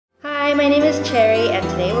Hi, my name is Cherry, and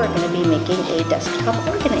today we're going to be making a desktop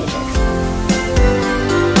organizer.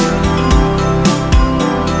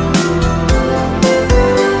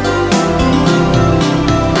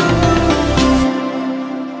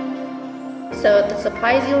 So the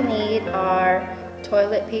supplies you'll need are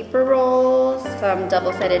toilet paper rolls, some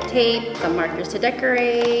double-sided tape, some markers to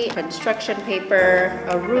decorate, construction paper,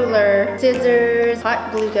 a ruler, scissors,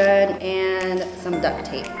 hot glue gun, and some duct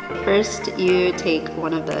tape. First, you take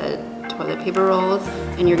one of the toilet paper rolls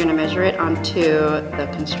and you're gonna measure it onto the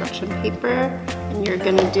construction paper. And you're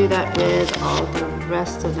gonna do that with all the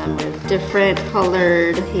rest of them with different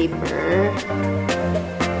colored paper.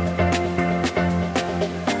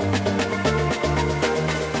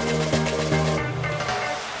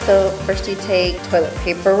 So first you take toilet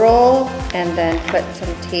paper roll and then put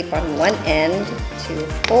some tape on one end to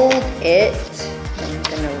hold it. And you're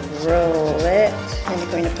going to roll it and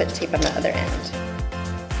you're going to put tape on the other end.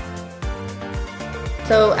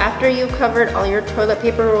 So after you've covered all your toilet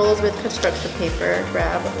paper rolls with construction paper,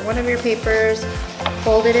 grab one of your papers,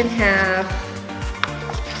 fold it in half,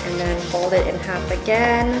 and then fold it in half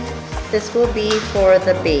again. This will be for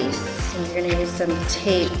the base. And you're going to use some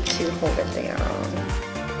tape to hold it down.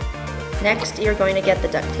 Next, you're going to get the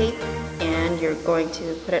duct tape and you're going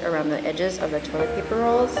to put it around the edges of the toilet paper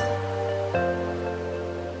rolls.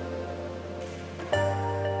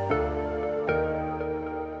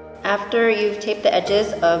 After you've taped the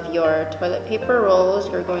edges of your toilet paper rolls,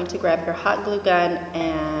 you're going to grab your hot glue gun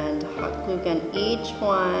and hot glue gun each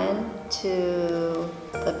one to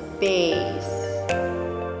the base.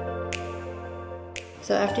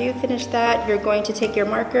 So after you finish that, you're going to take your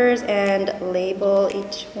markers and label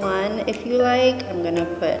each one if you like. I'm gonna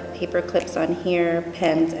put paper clips on here,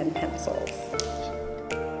 pens and pencils.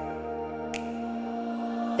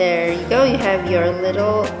 There you go, you have your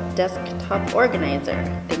little desktop organizer.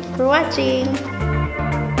 Thank you for watching.